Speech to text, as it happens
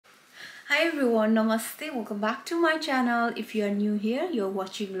Hi everyone, namaste. Welcome back to my channel. If you are new here, you're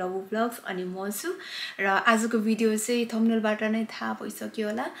watching Lobu vlogs अनि म छु र आजको video चाहिँ थम्बनेलबाट नै थाहा भइसक्यो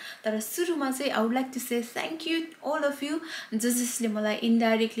होला तर सुरुमा चाहिँ I would like to say thank you all of you जसले मलाई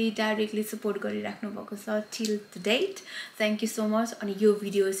directly support गरिराख्नु भएको छ till the date. Thank you so much. अनि यो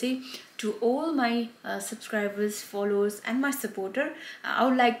भिडियो चाहिँ to all my subscribers, followers and my supporter, I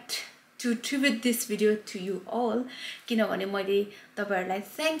would like to tribute this video to you all किनभने मैले तपाईहरुलाई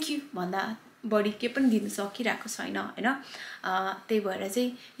thank you भन्दा बढी के पनि दिन सकिराको छैन हैन त्यही भएर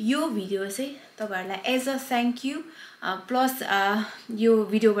चाहिँ यो भिडियो चाहिँ तपाईहरुलाई as a thank you plus यो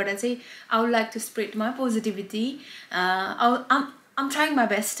भिडियोबाट चाहिँ I would like to spread my positivity. I'm trying my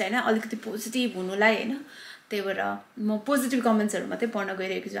best हैन अलिकति पोजिटिभ हुनुलाई हैन त्यही भएर म पोजिटिभ कमेन्ट्सहरु मात्रै पढ्न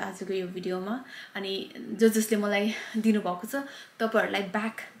गइरहेको छु आजको यो भिडियोमा अनि जसले मलाई दिनु भएको छ तपाईहरुलाई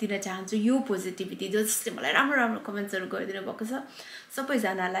ब्याक दिन चाहन्छु यो पोजिटिभिटी जसले मलाई राम्रो राम्रो कमेन्ट्सहरु गरिदिनु भएको छ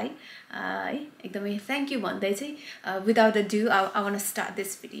सबैजनालाई है एकदमै थ्यांक यू भन्दै चाहिँ without ado I want to start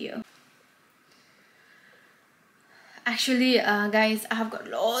this video. Actually guys, I have got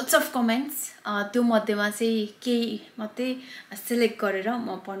lots of comments. त्यो मध्येमा चाहिँ केही मात्रै सिलेक्ट गरेर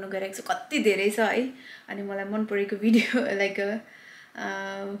म पढ्न गइरहेको छु कति धेरै छ है अनि मलाई मन परेको भिडियो लाइक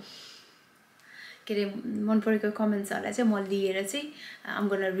के रे मन परेको कमेन्ट्सहरुलाई चाहिँ म लिएर चाहिँ I'm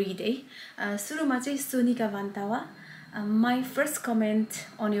gonna read है सुरुमा चाहिँ Sonika भान्तावा my first comment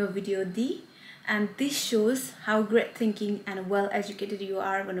on your video D and this shows how great thinking and well educated you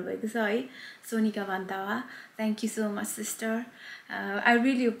are भन्नुभएको छ है Sonika भान्तावा thank you so much sister. I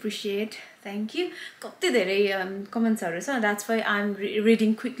really appreciate. Thank you. कति धेरै कमेन्ट्सहरु छ that's why I'm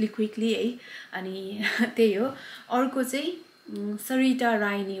reading quickly है अनि त्यही हो अर्को चाहिँ सरिता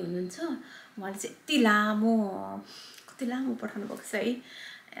राइनी हुनुहुन्छ उहाँले चाहिँ यति लामो पठाउनु भएको छ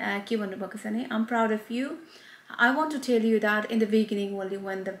है के भन्नु भएको छ नि I'm proud of you. I want to tell you that in the beginning only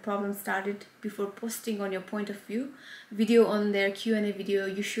when the problem started before posting on your point of view video on their Q&A video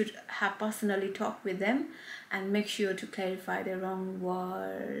you should have personally talked with them and make sure to clarify the wrong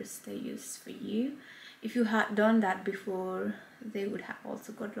words they used for you. If you had done that before they would have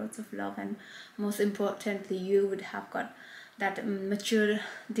also got lots of love and most importantly you would have got that mature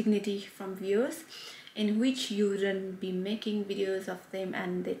dignity from viewers in which you wouldn't be making videos of them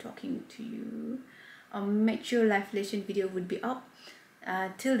and they talking to you. Make sure life lesson video would be up.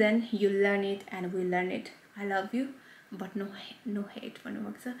 Till then you learn it and we learn it. I love you but no hate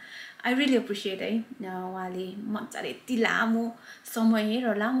भन्नुभएको छ I really appreciate है उहाँले मजाले यति लामो समय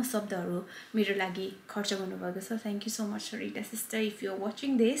र लामो शब्दहरु मेरो लागि खर्च गर्नुभएको छ thank you so much Lalita sister if you are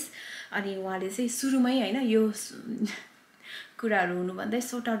watching this अनि उहाँले चाहिँ सुरुमै हैन यो कुराहरु हुनु भन्दै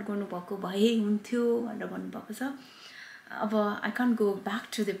सॉर्ट आउट गर्नुभएको भए हुन्थ्यो भनेर भन्नुभएको छ अब I can't go back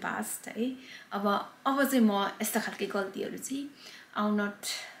to the past है अब चाहिँ म यस्ता खालके गल्तीहरु चाहिँ I will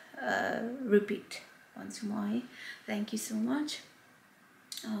not repeat भन्छु म है thank you so much.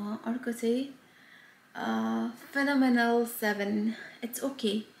 अर्को चाहिँ phenomenal 7 it's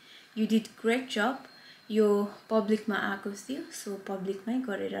okay you did great job यो पब्लिकमा आएको थियो सो पब्लिकमै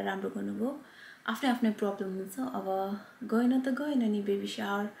गरेर राम्रो गर्नुभयो आफ्नै प्रब्लम हुन्छ अब गएन त गएन नि बेबी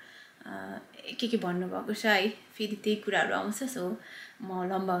शावर के भन्नु भएको छ है फेरि त्यही कुराहरु आउँछ सो म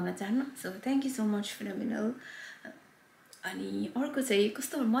लम्बाउन चाहन्न so thank you so much phenomenal. अनि अर्को चाहिँ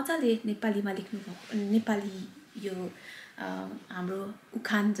कस्तो मजाले नेपालीमा लेख्नु भएको नेपाली यो हाम्रो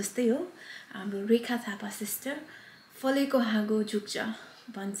उखान जस्तै हो हाम्रो रेखा थापा सिस्टर फलेको हाँगो झुक्छ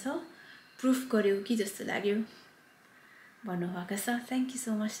भन्छ प्रुफ गर्यो कि जस्तो लाग्यो भन्नुभएको छ thank you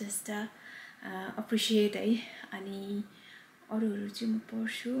so much sister appreciate है अनि अरूहरु चाहिँ म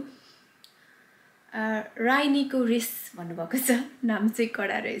पढ्छु राइनीको रिस भन्नुभएको छ नाम चाहिँ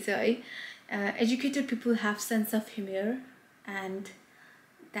कडा रहेछ है educated people have sense of humor and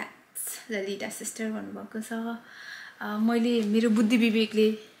that's Lalita sister भन्नुभएको छ मैले मेरो बुद्धि विवेकले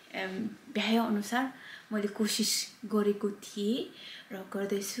भ्याए अनुसार मैले कोशिश गरेको थिए र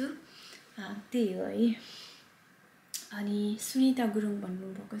गर्दै छु त्यही हो है अनि सुनिता गुरुङ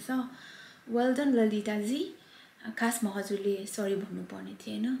भन्नुभएको छ well done Lalita जी खासमा हजुरले सरी भन्नु पर्ने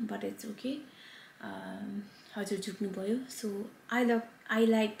थिएन but it's okay हजुर झुक्नु भयो so I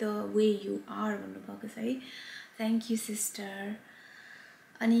like the way you are भन्नुभएको छ है thank you sister.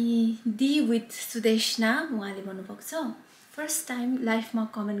 अनि D with सुदेशना उहाँले भन्नुभएको छ first time लाइफमा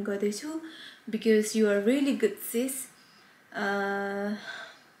कमेन्ट गर्दै छु because you are really good sis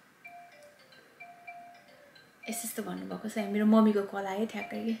यस्तो भन्नुभएको छ मेरो मम्मीको कल आयो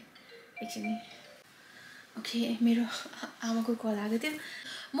ठ्याक्कै के एकछिन okay मेरो आमाको कल आएको थियो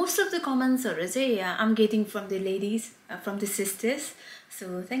most of the comments are I'm getting from the ladies from the sisters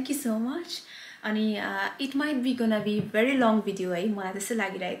so thank you so much. अनि it might be gonna be very long video है मलाई त्यस्तो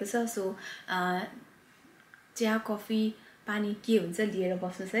लागिरहेको छ सो चिया कफी पानी के हुन्छ लिएर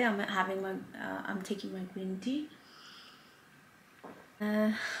बस्नुहोस् है आम taking my green tea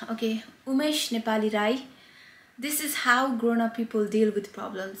okay Umesh Nepali Rai this is how grown up people deal with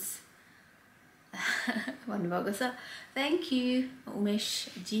problems भन्नुभएको छ थ्याङ्क यू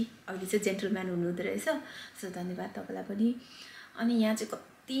उमेशजी अहिले चाहिँ जेन्टलम्यान हुनुहुँदो रहेछ सो धन्यवाद तपाईँलाई पनि अनि यहाँ चाहिँ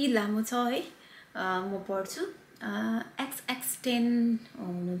कति लामो छ है म पढ्छु XX10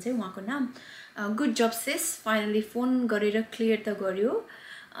 हुनुहुन्छ है उहाँको नाम गुड जब सेस फाइनली फोन गरेर क्लियर त गर्यो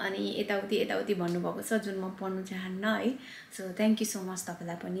अनि यताउति भन्नुभएको छ जुन म पढ्नु चाहन्न है so thank you so much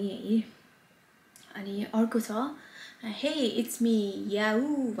तपाईँलाई पनि है अनि अर्को छ हे इट्स मी याहु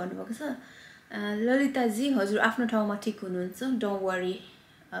भन्नुभएको छ ललिताजी हजुर आफ्नो ठाउँमा ठिक हुनुहुन्छ डोन्ट वरी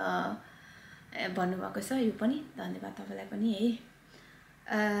भन्नुभएको छ यो पनि धन्यवाद तपाईँलाई पनि है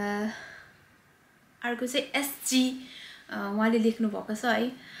अर्को चाहिँ एसजी उहाँले लेख्नु भएको छ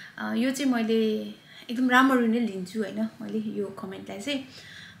है यो चाहिँ मैले एकदम राम्ररी नै लिन्छु हैन मैले यो कमेन्टलाई चाहिँ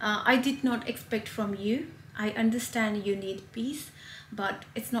I did not expect from you. I understand you need peace, but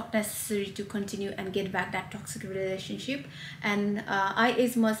it's not necessary to continue and get back that toxic relationship. And I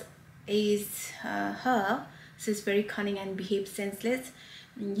as much as her, she's very cunning and behaves senseless.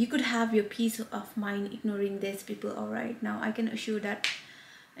 You could have your peace of mind ignoring these people. All right, now I can assure that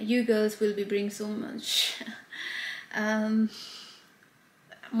you girls will be bring so much.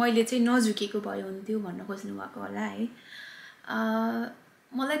 मैले चाहिँ नझुकेको भए हुन्थ्यो भन्न खोज्नु भएको होला है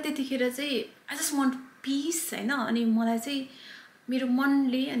मलाई त्यतिखेर चाहिँ आई जस्ट वान्ट पिस हैन अनि मलाई चाहिँ मेरो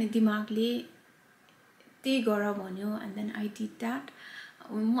मनले अनि दिमागले त्यही गर भन्यो and then I did that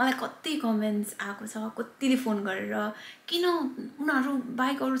मलाई कति कमेन्ट्स आएको छ कतिले फोन गरेर किन उनीहरू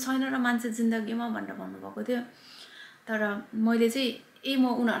बाइक अरू छैन र मान्छे जिन्दगीमा भनेर भन्नुभएको थियो तर मैले चाहिँ म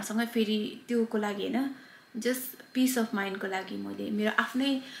उनीहरूसँगै फेरि त्योको लागि हैन जस्ट पिस अफ माइन्डको लागि मैले मेरो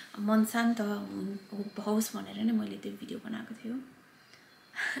आफ्नै मन शान्त होस् भनेर नै मैले त्यो भिडियो बनाएको थियो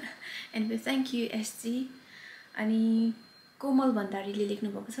एन्ड थ्याङ्क यू एसजी अनि कोमल भण्डारीले लेख्नु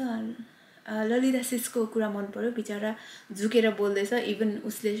भएको छ ललिता सिसको कुरा मन पर्यो बिचारा झुकेर बोल्दैछ इभन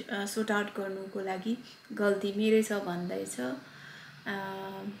उसले सोर्ट आउट गर्नुको लागि गल्ती मेरै छ भन्दैछ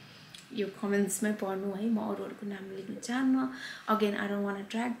यो कमेन्ट्समै पढ्नु है म अरूहरूको नाम लेख्न चाहन्न again I don't want to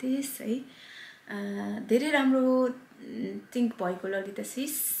track this है धेरै राम्रो थिङ्क भएको ललिता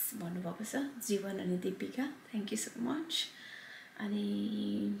सिस भन्नुभएको छ जीवन अनि Deepika thank you so much अनि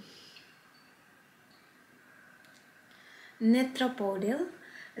नेत्र पौडेल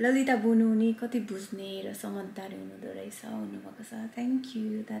ललिता बुनुनी कति बुझ्ने र समझदार हुनुहुँदो रहेछ भन्नुभएको छ थ्याङ्क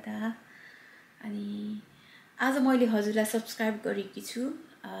यू दादा अनि आज मैले हजुरलाई सब्सक्राइब गरेकी छु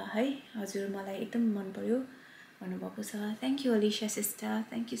है हजुर मलाई एकदम मन पर्यो भन्नुभएको छ thank you Alisa sister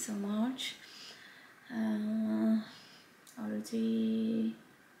thank you so much अरू चाहिँ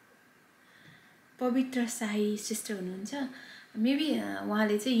पवित्र साई सिस्टर हुनुहुन्छ मेबी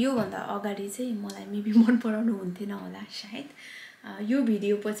उहाँले चाहिँ योभन्दा अगाडि चाहिँ मलाई मेबी मन पराउनु हुन्थेन होला सायद यो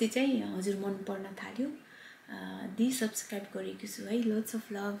भिडियो पछि चाहिँ हजुर मन पर्न थाल्यो सब्सक्राइब गरेको छु है लोट्स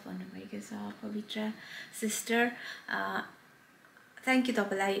अफ लभ भन्नुभएको छ पवित्र सिस्टर थ्याङ्क यू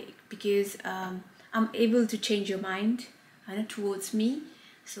तपाईँलाई because I'm able to change your mind होइन towards me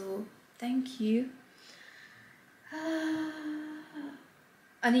so thank you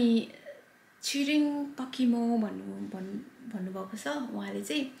अनि छिरिङ पकिमो भन्नुभएको छ उहाँले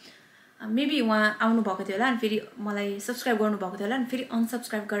चाहिँ मेबी उहाँ आउनुभएको थियो होला अनि फेरि मलाई सब्सक्राइब गर्नुभएको थियो होला अनि फेरि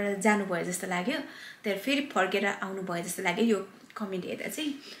अनसब्सक्राइब गरेर जानुभयो जस्तो लाग्यो त्यहाँदेखि फेरि फर्केर आउनुभयो जस्तो लाग्यो यो कमेन्ट हेर्दा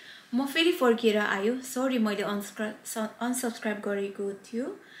चाहिँ म फेरि फर्केर आयो सरी मैले अनसब्सक्राइब गरेको थियो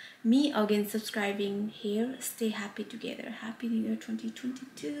me again subscribing here stay happy together happy new year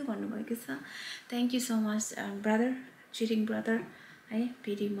 2022 भन्नुभएको छ thank you so much brother चिरिङ brother है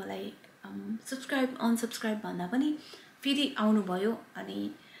फेरि मलाई सब्सक्राइब अनसब्सक्राइब भन्दा पनि फेरि आउनुभयो अनि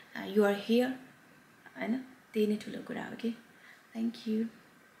यु आर हियर हैन त्यही नै ठुलो कुरा हो कि थ्याङ्क यू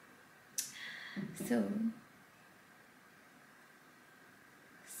सो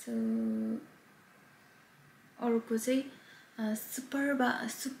अर्को चाहिँ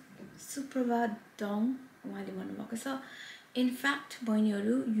सुप्रभा डङ उहाँले भन्नुभएको छ इन फ्याक्ट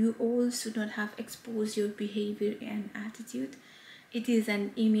बहिनीहरू you all should not have expose your behaviour and attitude it is an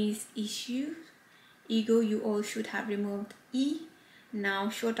image issue ego you all should have removed now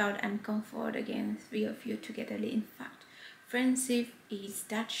short out and come forward again three of you together in fact friendship is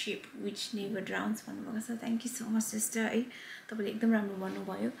that ship which never drowns भन्नुभएको छ thank you so much sister है तपाईँले एकदम राम्रो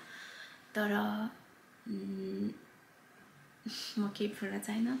भन्नुभयो तर म केही भन्न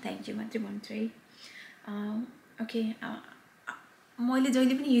चाहन्न थ्याङ्क यू मात्रै भन्छु है ओके मैले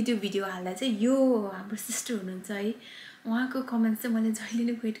जहिले पनि युट्युब भिडियो हाल्दा चाहिँ यो हाम्रो सिस्टर हुनुहुन्छ है उहाँको कमेन्ट्स चाहिँ मैले जहिले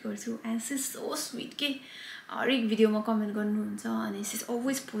नै वेट गर्छु and C is so sweet के हरेक भिडियोमा कमेन्ट गर्नुहुन्छ अनि सी इज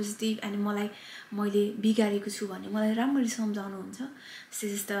अलवेज पोजिटिभ अनि मलाई मैले बिगारेको छु भने मलाई राम्ररी सम्झाउनुहुन्छ C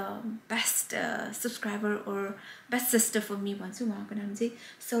is the best subscriber or best sister for me भन्छु उहाँको नाम चाहिँ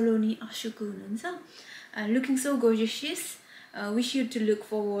सलोनी आशुको हुनुहुन्छ looking so gorgeous wish you to look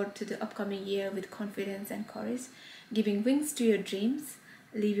forward to the upcoming year with confidence and courage, giving wings to your dreams,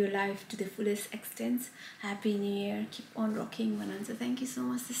 live your life to the fullest extent. Happy New Year, keep on rocking. Vanansa, thank you so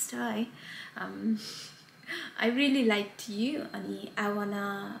much, sister. I really liked you, and I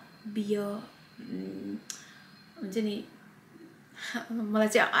wanna be your. हुन्छ नि मलाई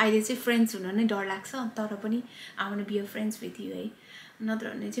चाहिँ अहिले चाहिँ friends हुन नै डर लाग्छ तर पनि I want be a friends with you है नत्र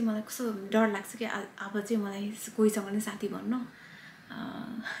भने चाहिँ मलाई कस्तो डर लाग्छ कि अब चाहिँ मलाई कोहीसँग नै साथी भन्नु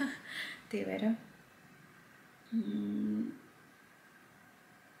त्यही भएर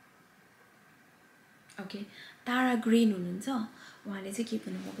ओके तारा ग्रिन हुनुहुन्छ उहाँले चाहिँ के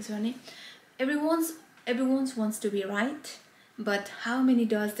भन्नुभएको छ भने everyone's wants to be right but how many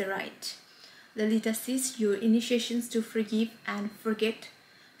does the right Lalita says your initiations to forgive and forget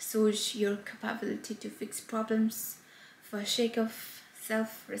shows your capability to fix problems for sake of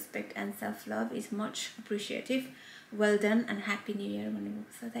self-respect and self-love is much appreciative. Well done and happy new year.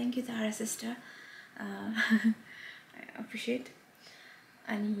 So thank you Tara sister. I appreciate.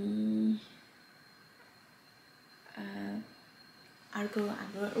 And अर्को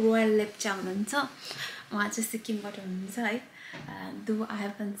हाम्रो royal Lepcha हुनुहुन्छ उहाँ चाहिँ सिक्किमबाट हुनुहुन्छ है दो I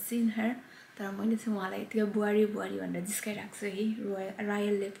haven't scene हर तर मैले चाहिँ उहाँलाई यतिकै बुहारी बुहारी भनेर जिस्काइरहेको छु है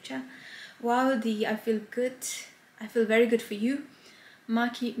royal Lepcha wow the I feel very good for you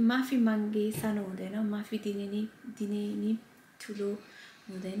माफी मागे सानो हुँदैन माफी दिने नि ठुलो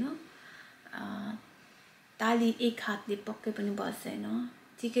हुँदैन ताली एक हातले पक्कै पनि बस्दैन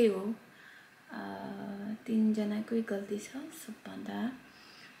ठिकै हो तीनजनाकै गल्ती छ सबभन्दा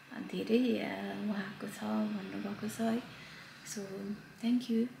धेरै उहाँको छ भन्नुभएको छ है सो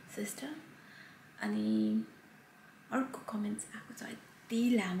थ्याङ्क यू सिस्टर अनि अर्को कमेन्ट्स आएको छ यति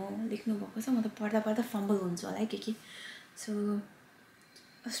लामो लेख्नुभएको छ म त पढ्दा पढ्दा फम्बल हुन्छु होला है के सो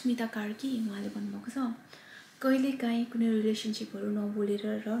अस्मिता कार्की उहाँले भन्नुभएको छ कहिलेकाहीँ कुनै रिलेसनसिपहरू नबोलेर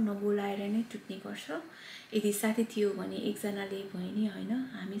र नबोलाएर नै टुट्ने गर्छ यदि साथी थियो भने एकजनाले भयो नि होइन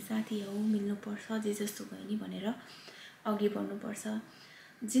हामी साथी हौ मिल्नुपर्छ जे जस्तो भयो नि भनेर अघि बढ्नुपर्छ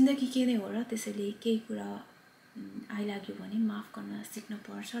जिन्दगी के नै हो र त्यसैले केही कुरा आइलाग्यो भने माफ गर्न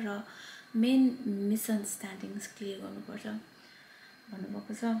सिक्नुपर्छ र मेन मिसअन्डरस्ट्यान्डिङ्स क्लियर गर्नुपर्छ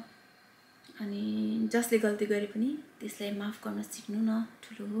भन्नुभएको छ अनि जसले गल्ती गरे पनि त्यसलाई माफ गर्न सिक्नु न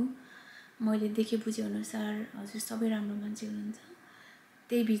ठुलो हो मैले देखे बुझे अनुसार हजुर सबै राम्रो मान्छे हुनुहुन्छ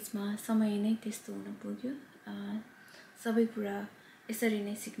त्यही बिचमा समय नै त्यस्तो हुन पुग्यो सबै कुरा यसरी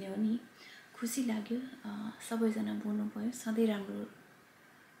नै सिक्ने हो नि खुसी लाग्यो सबैजना बोल्नु भयो सधैँ राम्रो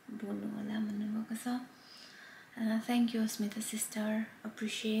बोल्नु होला भन्नुभएको छ thank you Asmita sister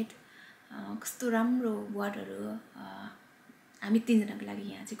appreciate कस्तो राम्रो वर्डहरू हामी तीनजनाको लागि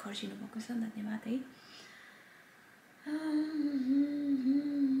यहाँ चाहिँ खर्चिनु भएको छ धन्यवाद है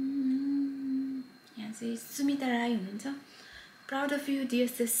यहाँ चाहिँ सुमिता राई हुनुहुन्छ proud of you dear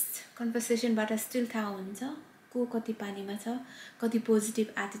cease कन्भर्सेसनबाट still थाहा हुन्छ को कति पानीमा छ कति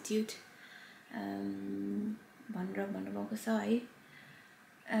पोजिटिभ एटिट्युड भनेर भन्नुभएको छ है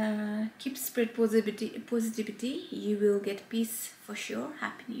keep spread positivity you will get piece for sure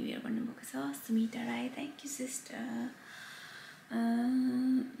happy new year भन्नुभएको छ Sumita Rai thank you sister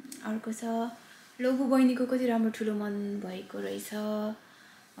अर्को छ लोबु बहिनीको कति राम्रो ठुलो मन भएको रहेछ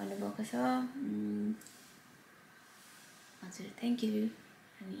भन्नुभएको छ हजुर थ्याङ्क यू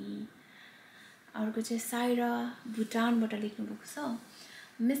अनि अर्को चाहिँ साइरा भुटानबाट लेख्नुभएको छ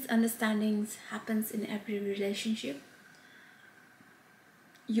मिसअन्डरस्ट्यान्डिङ्स happens in every relationship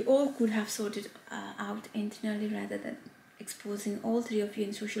you all could have sorted out internally rather than exposing all three of you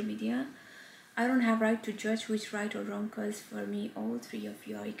in social media. I don't have right to judge which right or wrong because for me all three of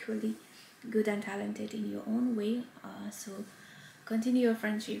you are equally good and talented in your own way. So continue your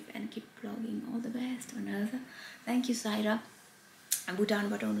friendship and keep vlogging. All the best. Thank you Saira.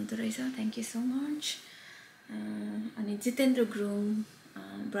 Bhutanबाट हुनुहुँदो रहेछ. Thank you so much. अनि Jitendra Gurung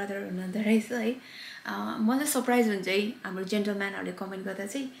brother हुनुहुँदो रहेछ है मलाई surprise हुन्छ है हाम्रो जेन्टलम्यानहरूले कमेन्ट गर्दा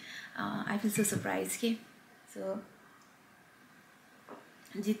चाहिँ आई फिल सो सरप्राइज के so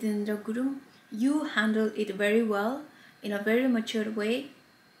Jitendra Gurung you handle it very well in a very mature way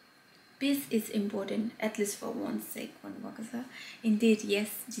piece is important at least for one सेक भन्नुभएको छ इन्डेड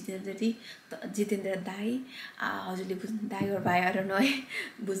यस जितेन्द्र दाई हजुरले बुझ्नु दाई और भाइ आएर न है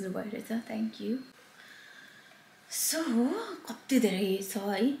बुझ्नुभयो रहेछ थ्याङ्क यू सो कति धेरै छ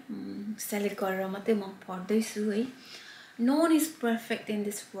है सेलेक्ट गरेर मात्रै म पढ्दैछु है no one is perfect in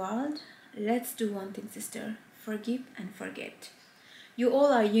this world let's do one thing sister forgive and forget you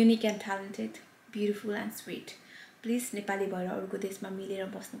all are unique and talented beautiful and sweet please Nepali भएर अरूको देशमा मिलेर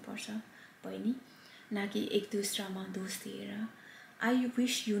बस्नुपर्छ बहिनी न कि एक दुसरामा दोष दिएर आई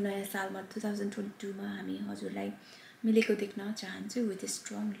विश यु नयाँ सालमा 2022 मा हामी हजुरलाई मिलेको देख्न चाहन्छु with a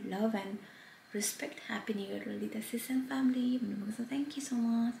strong love and respect. Happy New Year, Lalita sis and family. So thank you so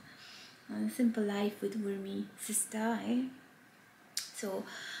much. Simple life with Urmi sister. So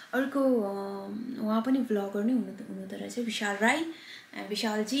अर्को उहाँ पनि भ्लगर नै हुनुहुँदो रहेछ विशाल राई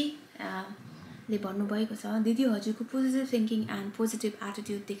विशालजी ले भन्नुभएको छ दिदी हजुरको positive thinking and positive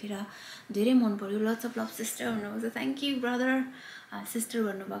attitude देखेर धेरै मन पर्यो लट्स अफ लभ सिस्टर भन्नुभएको छ थ्याङ्क यू ब्रदर सिस्टर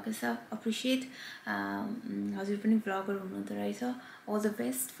भन्नुभएको छ अप्रिसिएट हजुर पनि भ्लगर हुनुहुँदो रहेछ अल द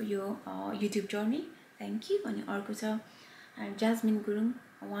बेस्ट फर यो युट्युब जर्नी थ्याङ्क यू अनि अर्को छ जास्मिन गुरुङ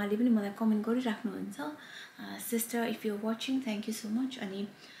उहाँले पनि मलाई comment गरिराख्नुहुन्छ sister if you are watching thank you so much अनि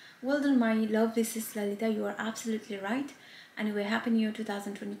well done my lovely cease Lalita you are absolutely right Anyway, happy New Year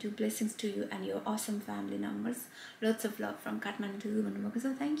 2022. Blessings to you and your awesome family members. Lots of love from Kathmandu.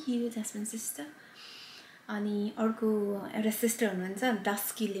 So thank you, Jasmine sister. Ani अर्को एउटा sister हुनुहुन्छ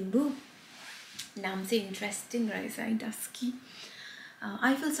dusky Limbu नाम चाहिँ interesting रहेछ है dusky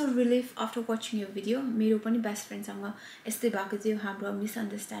I feel so relief after watching your video. मेरो पनि best फ्रेन्डसँग यस्तै भएको थियो हाम्रो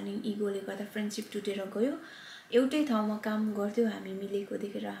मिसअन्डरस्ट्यान्डिङ इगोले गर्दा फ्रेन्डशिप टुटेर गयो एउटै ठाउँमा काम गर्थ्यौ हामी मिलेको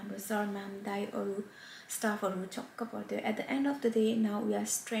देखेर हाम्रो सर म्याम दाइ अरू स्टाफहरू छक्क पर्थ्यो at the and of the day now we are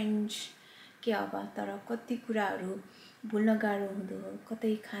strange के अब तर कति कुराहरू भुल्न गाह्रो हुँदो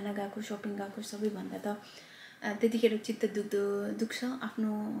कतै खाना गएको सपिङ गएको सबैभन्दा त त्यतिखेर चित्त दुख्छ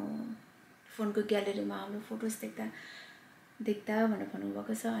आफ्नो फोनको ग्यालेरीमा हाम्रो फोटोज देख्दा भनेर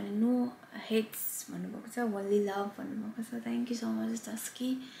भन्नुभएको छ अनि नो हेट्स भन्नुभएको छ ओन्ली लभ भन्नुभएको छ थ्याङ्क यू सो मच टस्की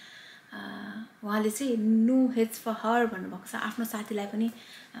उहाँले चाहिँ नो हेट्स फर हर भन्नुभएको छ आफ्नो साथीलाई पनि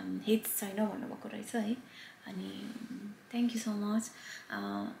हेट्स छैन भन्नुभएको रहेछ है अनि थ्याङ्क यू सो मच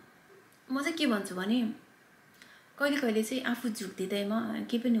म चाहिँ के भन्छु भने कहिले कहिले चाहिँ आफू झुक्दिँदैमा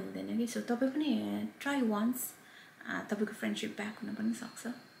केही पनि हुँदैन कि सो तपाईँ पनि ट्राई वान्स तपाईँको फ्रेन्डसिप ब्याक हुन पनि सक्छ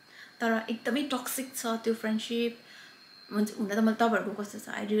तर एकदमै टक्सिक छ त्यो फ्रेन्डसिप हुन त मलाई तपाईँहरूको कस्तो छ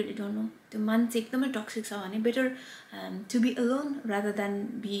आई रियली डोन्ट नो त्यो मान्छे एकदमै टक्सिक छ भने better to be alone rather than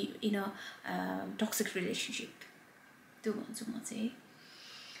be in a toxic relationship त्यो भन्छु म चाहिँ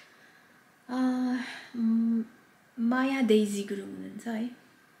माया डेजी गुरुङ हुनुहुन्छ है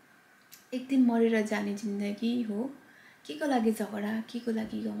एक दिन मरेर जाने जिन्दगी हो के को लागि झगडा के को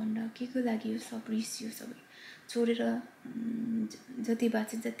लागि घमण्ड के को लागि यो सब रिस यो सबै छोडेर जति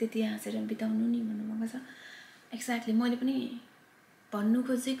बाँचिन्छ त्यति हाँसेर बिताउनु नि भन्नुभएको छ एक्ज्याक्टली मैले पनि भन्नु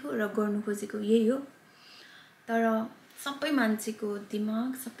खोजेको र गर्नु खोजेको यही हो तर सबै मान्छेको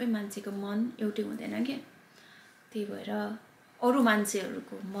दिमाग सबै मान्छेको मन एउटै हुँदैन के त्यही भएर अरू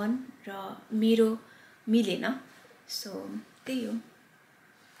मान्छेहरूको मन र मेरो मिलेन सो त्यही हो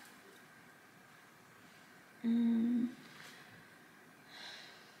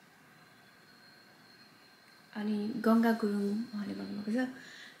अनि गङ्गा गुरुङ उहाँले भन्नुभएको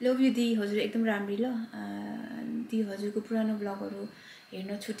छ लभ यु दी हजुर एकदम राम्री ल दी हजुरको पुरानो ब्लगहरू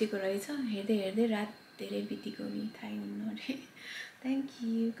हेर्न छुटेको रहेछ हेर्दै हेर्दै रात धेरै बितेको नि थाहै हुन्न अरे thank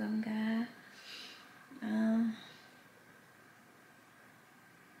you Ganga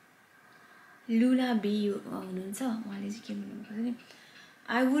Luna be हुनुहुन्छ उहाँले चाहिँ के भन्नुभएको छ नि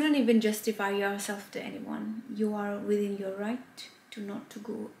I wouldn't even justify yourself to anyone. You are within your right to not to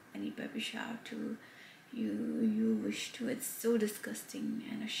go any baby shower to you wish to. It's so disgusting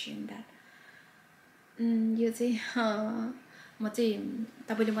and ashamed that. यो चाहिँ म चाहिँ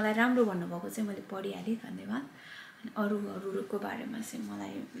तपाईले मलाई राम्रो भन्नुभएको चाहिँ मैले पढिहालेँ धन्यवाद अनि अरूको बारेमा चाहिँ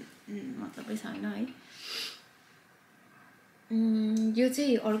मलाई मतलबै छैन है यो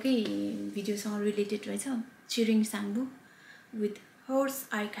चाहिँ अर्कै भिडियोसँग रिलेटेड रहेछ चिरिङ साङ्बु with horse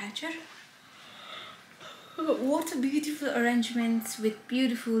eye catcher. What beautiful arrangements with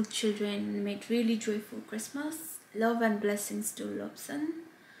beautiful children made really joyful Christmas. Love and blessings to Lobson.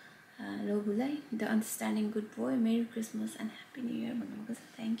 Lobu, the understanding good boy. Merry Christmas and Happy New Year.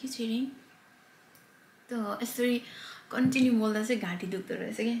 Thank you, Chiring. So, sorry, continue बोल्दा चाहिँ घाँटी दुख्दो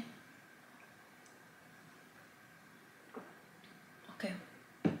रहेछ के okay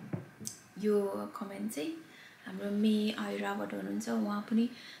यो comment चाहिँ हाम्रो मे आइराबाट हुनुहुन्छ उहाँ पनि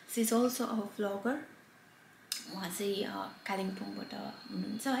C is also a vlogger उहाँ चाहिँ कालिम्पोङबाट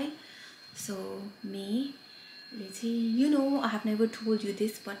हुनुहुन्छ है सो मेले चाहिँ you know I have never told you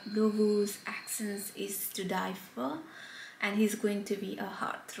this but लोबुज actions is to die for and he's going to be a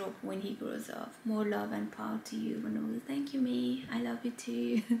heartthrob when he grows up. More love and power to you. Thank you, May. I love you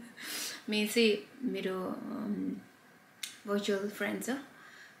too. May say मेरो virtual friends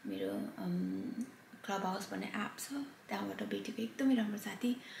मेरो club house भन्ने app छ त्यहाँबाट भेटेको एकदमै राम्रो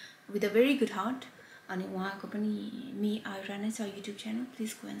साथी with a very good heart अनि उहाँको पनि मी आइरा नै छ YouTube channel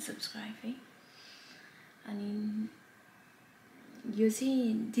please go and subscribe है अनि यो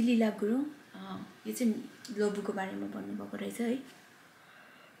चाहिँ दिलीला गुरुङ यो चाहिँ लोबुको बारेमा भन्नुभएको रहेछ है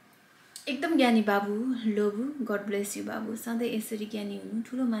एकदम ज्ञानी बाबु लोबु गड ब्लेस यु बाबु सधैँ यसरी ज्ञानी हुनु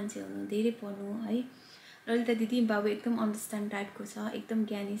ठुलो मान्छे हुनु धेरै पढ्नु है ललिता दिदी बाबु एकदम अन्डरस्ट्यान्ड टाइपको छ एकदम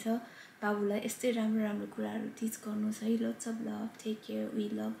ज्ञानी छ बाबुलाई यस्तै राम्रो राम्रो कुराहरू टिच गर्नुहोस् है lots of love take care we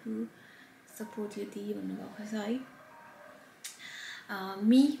love you support you दिदी भन्नुभएको छ है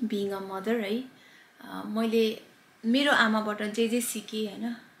मी बिङ अ मदर है मैले मेरो आमाबाट जे सिकेँ हैन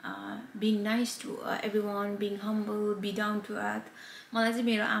being nice to everyone being humble be down to earth मलाई चाहिँ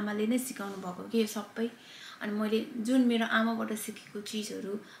मेरो आमाले नै सिकाउनु भएको के सबै अनि मैले जुन मेरो आमाबाट सिकेको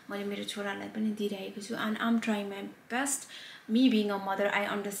चीजहरु मैले मेरो छोरालाई पनि दिइरहेको छु and I am trying my best me being a mother I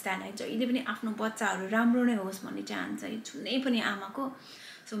understand है जहिले पनि आफ्नो बच्चाहरु राम्रो नै होस् भन्ने चाहन्छ है जुनै पनि आमाको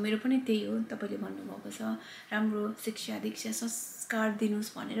सो मेरो पनि त्यही हो तपाईले भन्नुभएको छ राम्रो शिक्षा दीक्षा संस्कार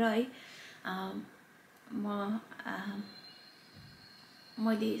दिनुस् भनेर है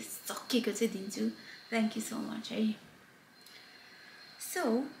मैले सकेको चाहिँ दिन्छु थ्यांक यू सो मच है सो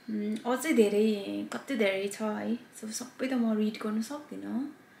अझै धेरै कति धेरै छ है सो सबै त म रिड गर्न सक्दिन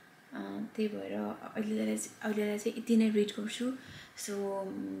त्यही भएर अहिलेलाई चाहिँ यति नै रिड गर्छु सो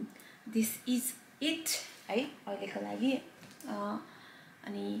दिस इज इट है अहिलेको लागि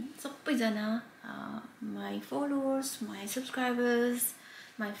अनि सबैजना my followers my subscribers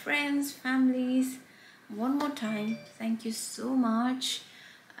my friends families one more time thank you so much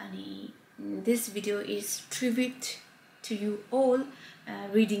and this video is tribute to you all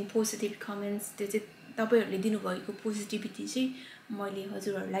reading positive comments त्यो चाहिँ तपाईहरुले दिनु भएको पोजिटिभिटी चाहिँ मैले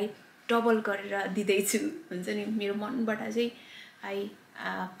हजुरहरुलाई डबल गरेर दिदै छु हुन्छ नि मेरो मनबाट चाहिँ आई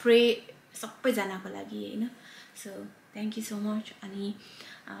प्रे सबै जनाको लागि हैन so thank you so much अनि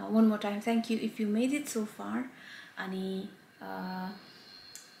one more time thank you if you made it so far अनि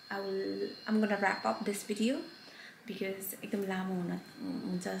I'm gonna wrap up this video because एकदम लामो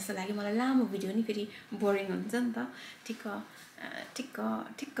हुन्छ जस्तो लाग्यो मलाई लामो भिडियो नि फेरि बोरिङ हुन्छ नि त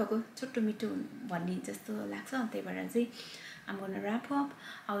ठिक्कको छोटो मिठो भन्ने जस्तो लाग्छ त्यही भएर चाहिँ I'm gonna wrap up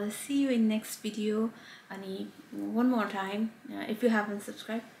I will see you in next video अनि one more time if you haven't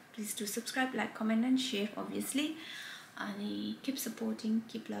subscribed please do subscribe like comment and share obviously and keep supporting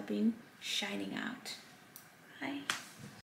keep loving shining out bye